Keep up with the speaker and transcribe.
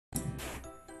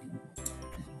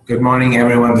Good morning,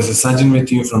 everyone. This is Sanjan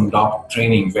with you from Doc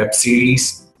Training web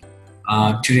series.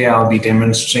 Today, I'll be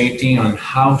demonstrating on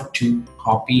how to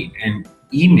copy an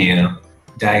email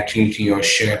directly to your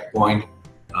SharePoint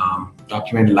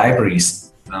document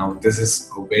libraries. Now, this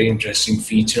is a very interesting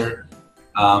feature,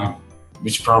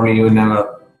 which probably you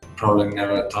never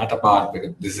thought about,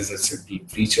 because this is a simple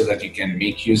feature that you can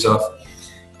make use of.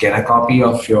 Get a copy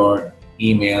of your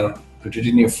email, put it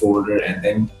in your folder, and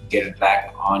then get it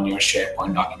back on your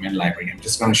SharePoint document library. I'm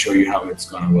just going to show you how it's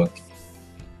going to work.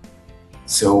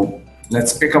 So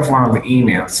let's pick up one of the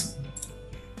emails,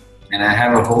 and I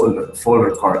have a whole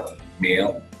folder called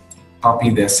mail.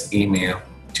 Copy this email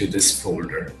to this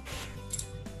folder.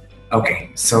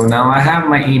 Okay, so now I have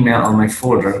my email on my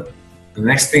folder. The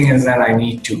next thing is that I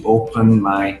need to open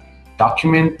my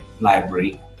document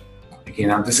library. Okay,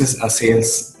 now this is a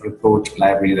sales report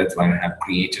library that I have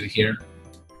created here.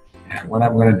 And what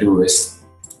I'm going to do is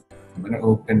I'm going to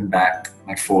open back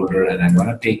my folder, and I'm going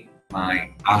to take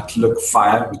my Outlook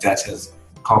file, which that has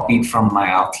copied from my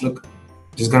Outlook.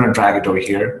 Just going to drag it over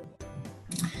here.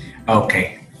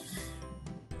 Okay.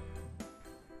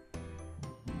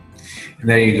 And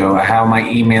there you go. I have my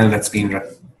email that's been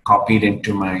copied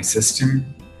into my system.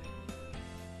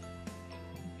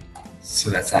 So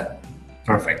that's that.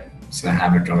 Perfect. So I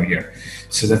have it over here.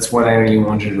 So that's what I really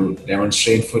wanted to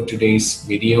demonstrate for today's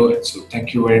video. So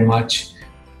thank you very much.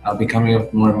 I'll be coming up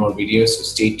with more and more videos. So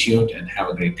stay tuned and have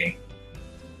a great day.